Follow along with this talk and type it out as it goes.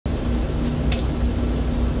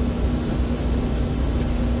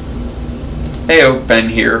Heyo, Ben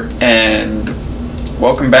here, and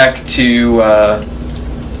welcome back to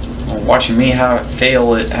watching me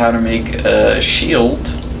fail at how to make a shield.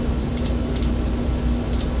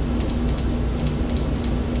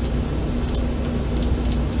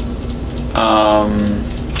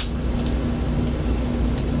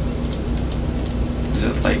 Is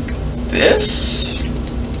it like this?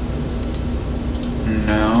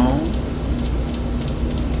 No.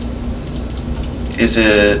 Is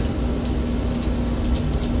it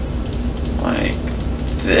like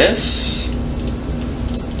this?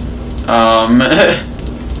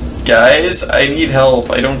 Guys, I need help.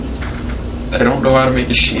 I don't know how to make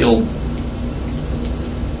a shield.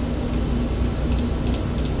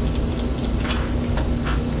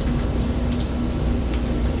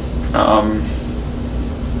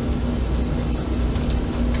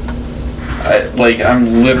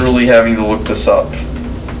 I'm literally having to look this up.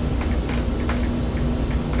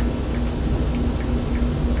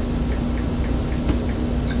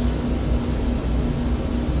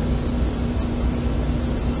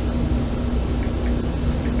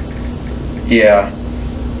 Yeah.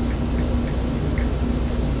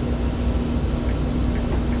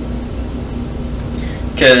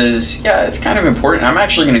 Because, yeah, it's kind of important. I'm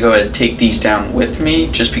actually going to go ahead and take these down with me,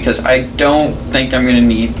 just because I don't think I'm going to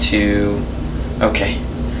need to... Okay.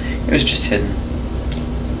 It was just hidden.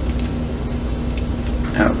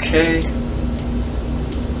 Okay.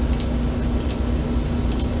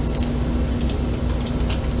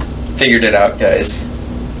 Figured it out, guys.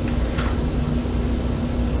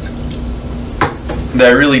 I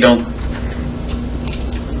really don't...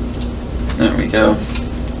 There we go.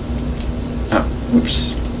 Oh,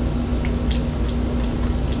 oops.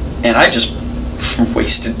 And I just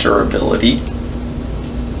wasted durability.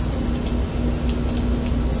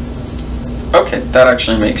 Okay, that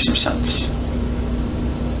actually makes some sense.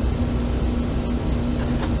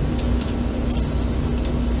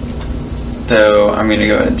 Though, I'm gonna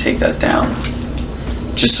go ahead and take that down.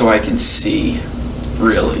 Just so I can see,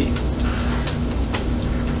 really.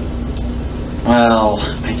 Well,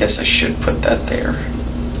 I guess I should put that there.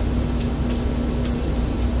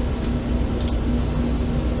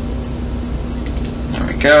 There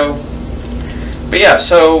we go. But yeah,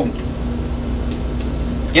 so,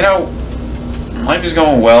 you know, life is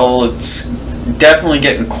going well. It's definitely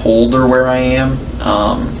getting colder where I am.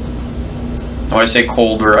 When I say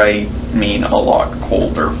colder, I mean a lot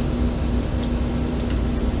colder.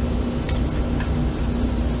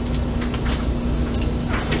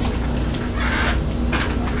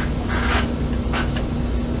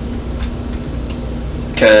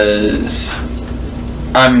 Because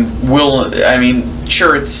I mean,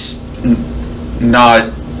 sure, it's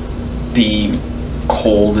not the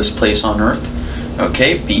coldest place on Earth.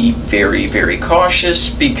 Okay, be very, very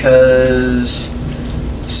cautious because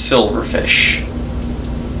silverfish.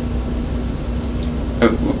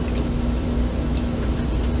 Oh,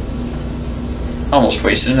 almost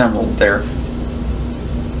wasted an emerald there.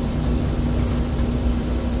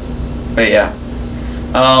 But yeah,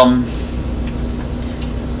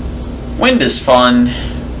 wind is fun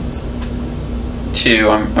too.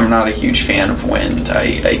 I'm not a huge fan of wind.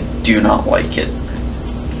 I do not like it.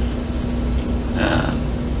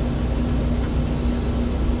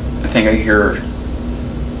 I think I hear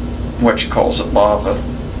what you calls it, lava.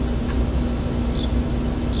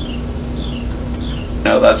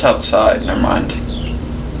 No, that's outside. Never mind.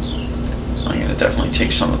 I'm gonna definitely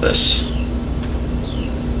take some of this.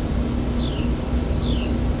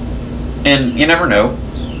 And you never know.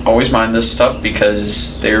 Always mind this stuff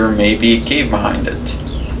because there may be a cave behind it.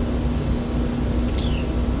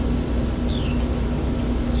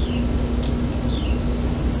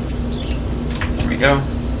 There we go.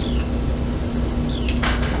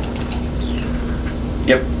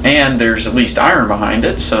 Yep, and there's at least iron behind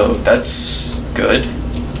it, so that's good.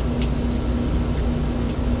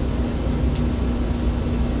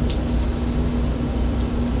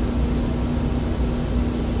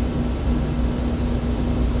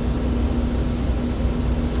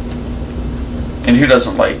 And who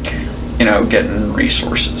doesn't like, you know, getting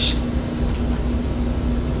resources?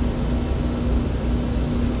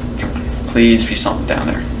 Come on, please be something down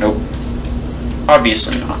there. Nope.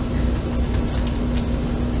 Obviously not.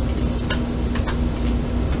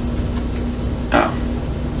 Oh.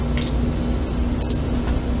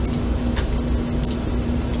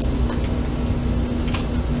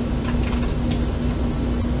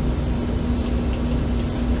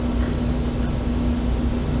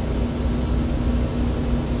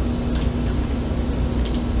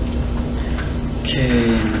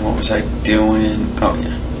 Okay, what was I doing? Oh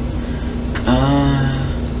yeah.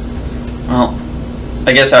 Well,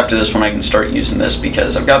 I guess after this one I can start using this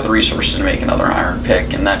because I've got the resources to make another iron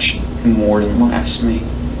pick, and that should more than last me.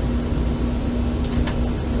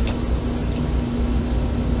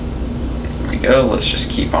 There we go, let's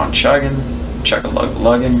just keep on chugging.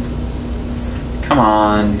 Chug-a-lug-lugging. Come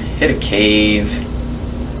on, hit a cave.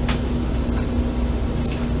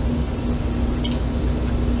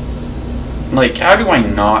 Like, how do I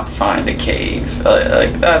not find a cave?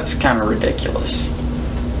 Like, that's kind of ridiculous.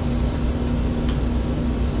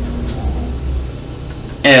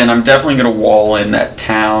 And I'm definitely going to wall in that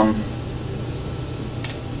town.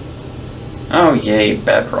 Oh, yay,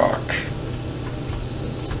 bedrock.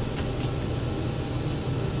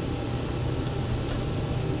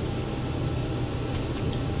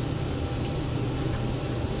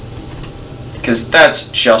 Because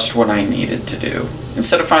that's just what I needed to do.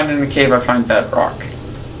 Instead of finding a cave, I find bedrock.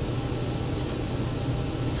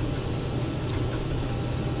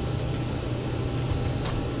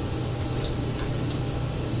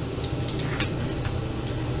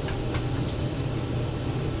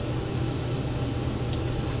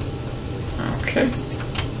 Okay.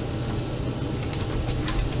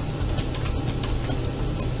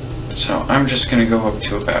 So I'm just going to go up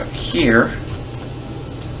to about here.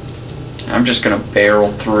 I'm just going to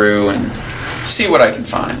barrel through and see what I can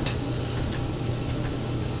find.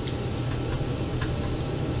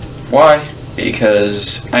 Why?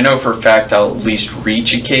 Because I know for a fact I'll at least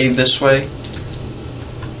reach a cave this way.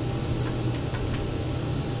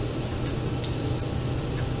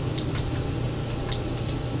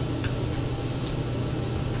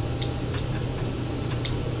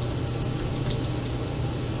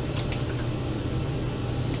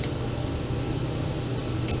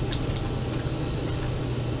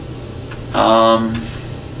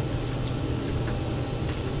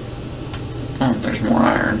 Oh, there's more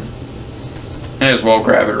iron. May as well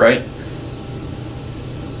grab it, right?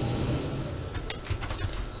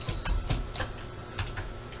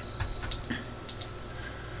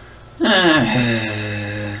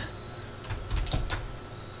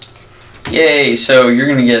 Yay, so you're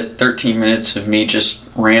gonna get 13 minutes of me just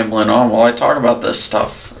rambling on while I talk about this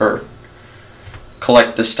stuff, or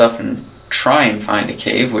collect this stuff and try and find a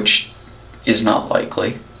cave, which is not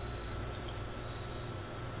likely.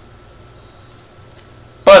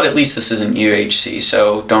 But at least this isn't UHC,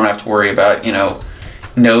 so don't have to worry about, you know,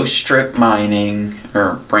 no strip mining,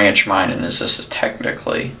 or branch mining as this is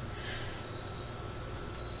technically.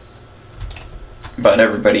 But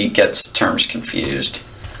everybody gets terms confused.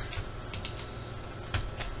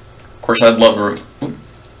 Of course, I'd love to...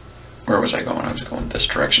 Where was I going? I was going this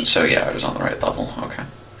direction, so yeah, I was on the right level. Okay.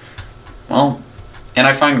 Well, and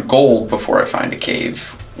I find gold before I find a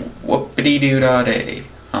cave. Whoopity-doo-da-day.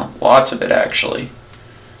 Oh, lots of it, actually.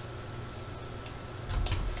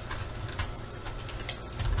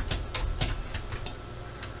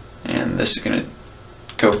 And this is going to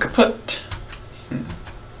go kaput.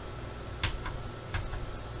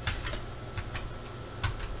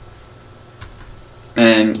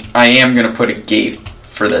 And I am going to put a gate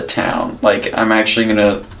for the town. Like, I'm actually going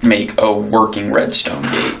to make a working redstone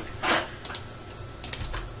gate.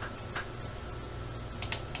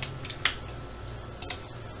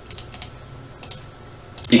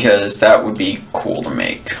 Because that would be cool to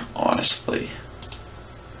make, honestly.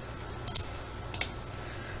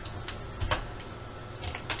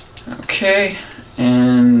 Okay,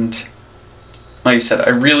 and like I said,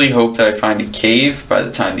 I really hope that I find a cave by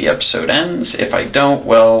the time the episode ends. If I don't,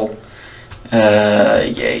 well,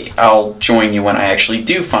 yay. I'll join you when I actually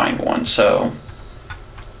do find one, so...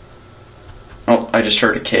 Oh, I just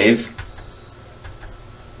heard a cave.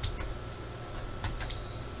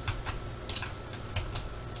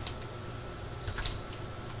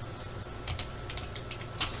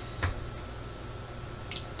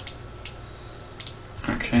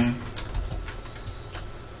 Okay.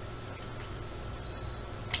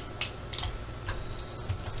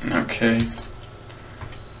 Okay.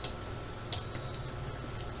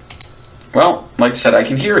 Well, like I said, I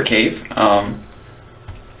can hear a cave.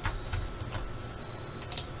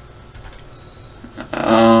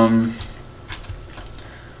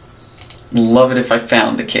 Love it if I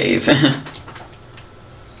found the cave.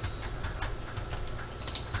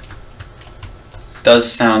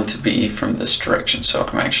 Does sound to be from this direction, so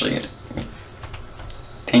I'm actually...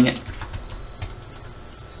 Dang it.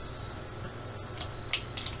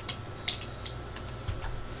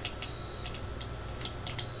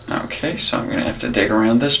 Okay, so I'm going to have to dig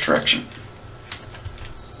around this direction.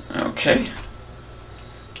 Okay.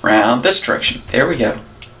 Round this direction. There we go.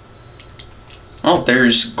 Oh,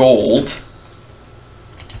 there's gold.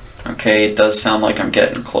 Okay, it does sound like I'm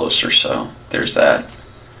getting closer, so there's that.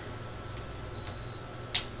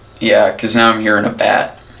 Yeah, because now I'm hearing a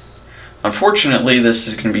bat. Unfortunately, this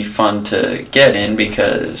is going to be fun to get in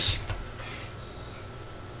because...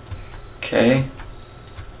 Okay.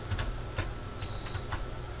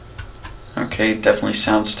 Okay, definitely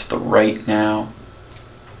sounds to the right now.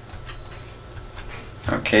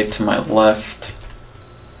 Okay, to my left.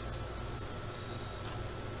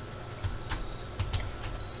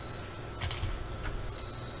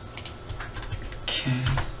 Okay.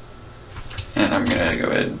 And I'm going to go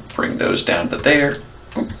ahead and bring those down to there.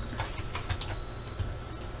 Oop.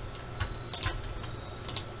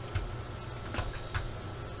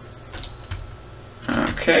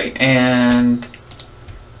 Okay, and...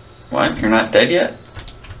 What? You're not dead yet?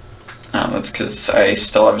 No, that's because I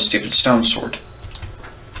still have a stupid stone sword.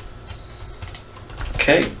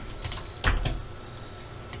 Okay.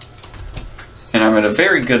 And I'm at a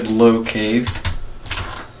very good low cave.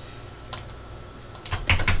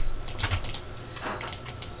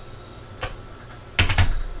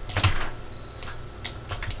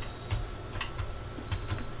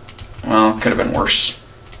 Well, could have been worse.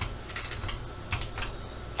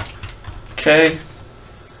 Okay.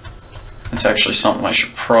 That's actually something I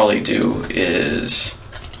should probably do is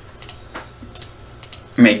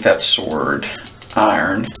make that sword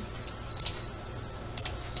iron.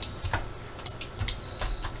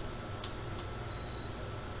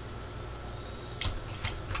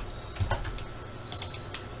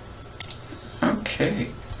 Okay,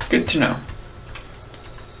 good to know.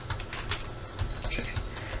 Okay.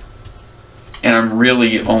 And I'm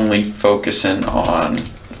really only focusing on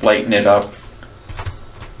lighting it up.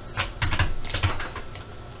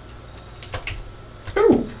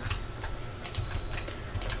 Ooh.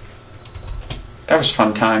 That was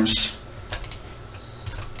fun times.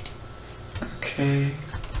 Okay.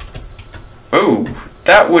 Oh,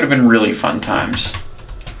 that would have been really fun times.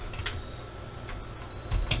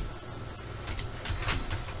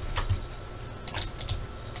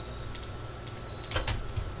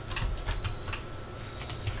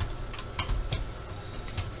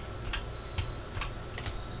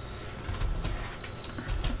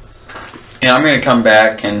 And I'm going to come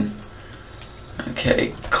back and,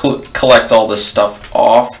 okay, collect all this stuff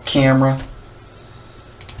off camera.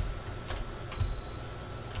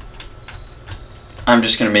 I'm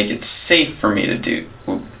just going to make it safe for me to do.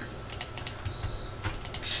 Ooh,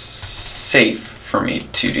 safe for me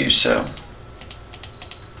to do so.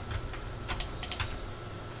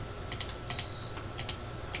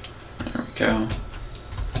 There we go.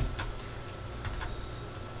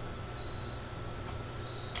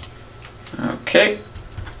 Okay.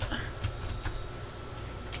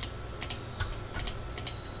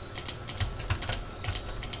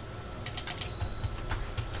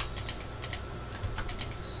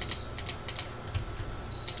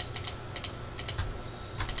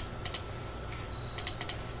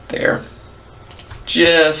 There.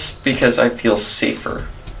 Just because I feel safer.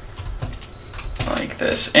 Like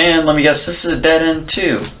this. And let me guess, this is a dead end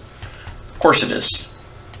too. Of course it is.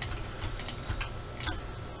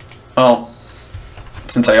 Well,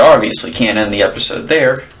 since I obviously can't end the episode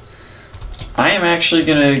there, I am actually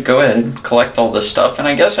going to go ahead and collect all this stuff, and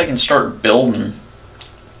I guess I can start building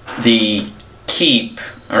the keep,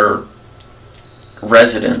 or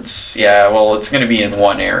residence. Yeah, well, it's going to be in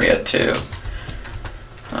one area, too.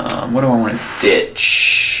 What do I want to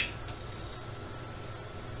ditch?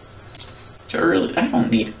 I don't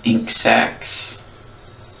need ink sacks.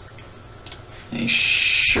 I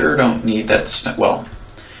sure don't need that stuff. Well,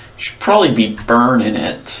 should probably be burning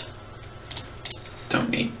it. Don't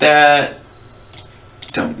need that.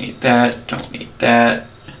 Don't need that. Don't need that.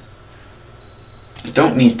 I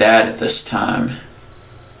don't need that at this time.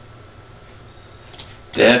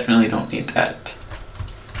 Definitely don't need that.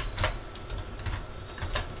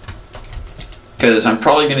 Because I'm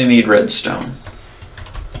probably going to need redstone.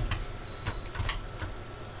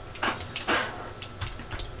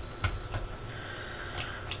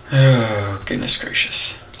 Oh, goodness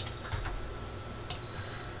gracious.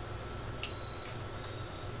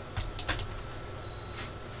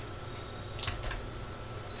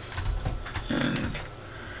 And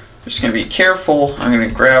just going to be careful. I'm going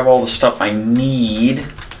to grab all the stuff I need.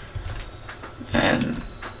 And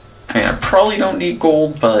I mean, I probably don't need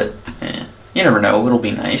gold, but you never know. It'll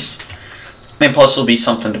be nice. And plus, it'll be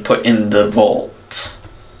something to put in the vault.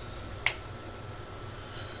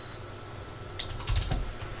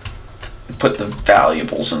 Put the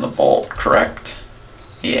valuables in the vault, correct?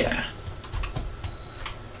 Yeah.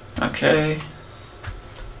 Okay.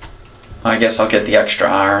 I guess I'll get the extra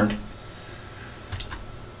iron.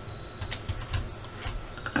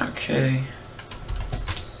 Okay.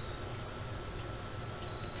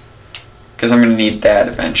 because I'm going to need that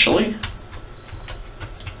eventually.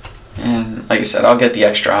 And like I said, I'll get the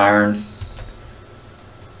extra iron.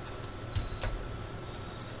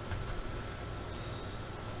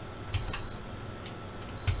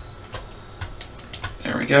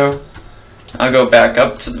 There we go. I'll go back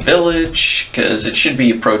up to the village because it should be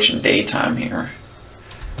approaching daytime here.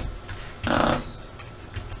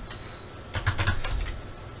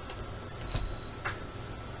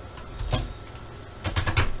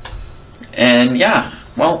 And yeah,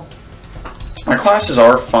 well, my classes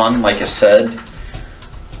are fun, like I said.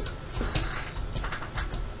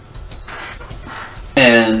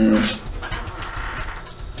 And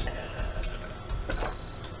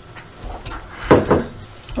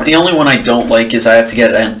the only one I don't like is I have to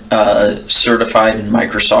get certified in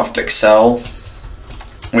Microsoft Excel,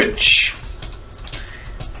 which,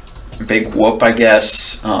 big whoop, I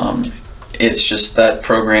guess. It's just that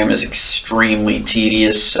program is extremely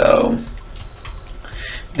tedious, so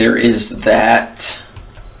there is that.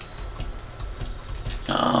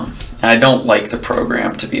 I don't like the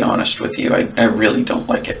program, to be honest with you. I really don't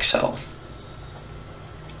like Excel.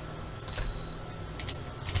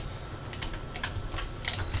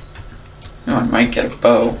 Oh, I might get a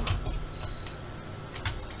bow.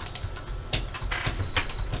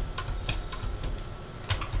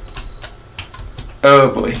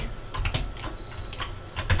 Oh boy.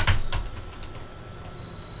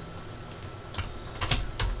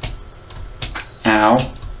 Ow.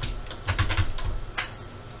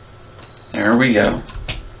 There we go.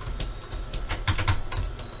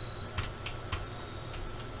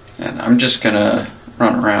 And I'm just gonna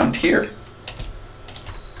run around here.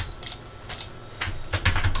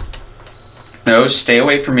 No, stay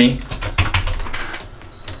away from me.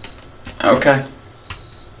 Okay.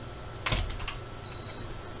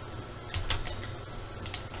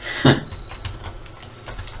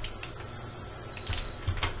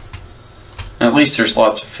 At least there's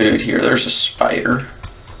lots of food here. There's a spider.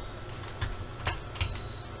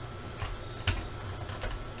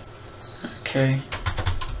 Okay.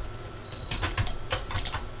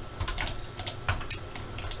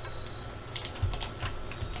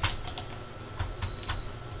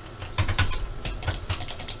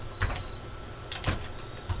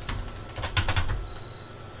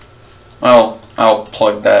 Well, I'll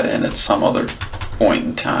plug that in at some other point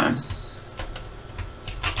in time.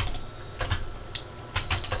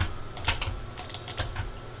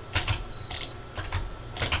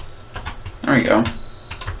 There we go.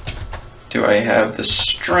 Do I have the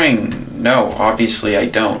string? No, obviously I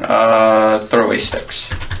don't. Throwaway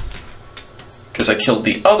sticks. Because I killed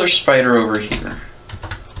the other spider over here.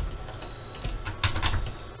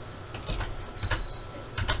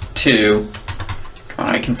 2. Come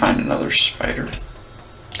on, I can find another spider.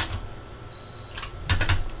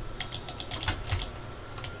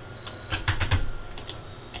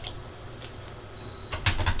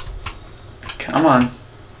 Come on.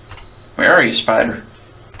 Where are you, spider?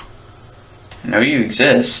 I know you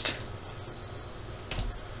exist.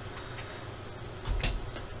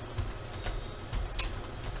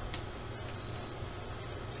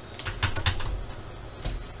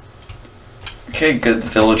 Okay, good. The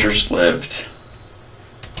villagers lived.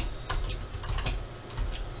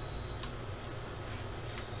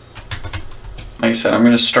 Like I said, I'm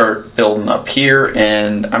going to start building up here,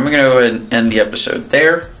 and I'm going to go ahead and end the episode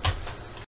there.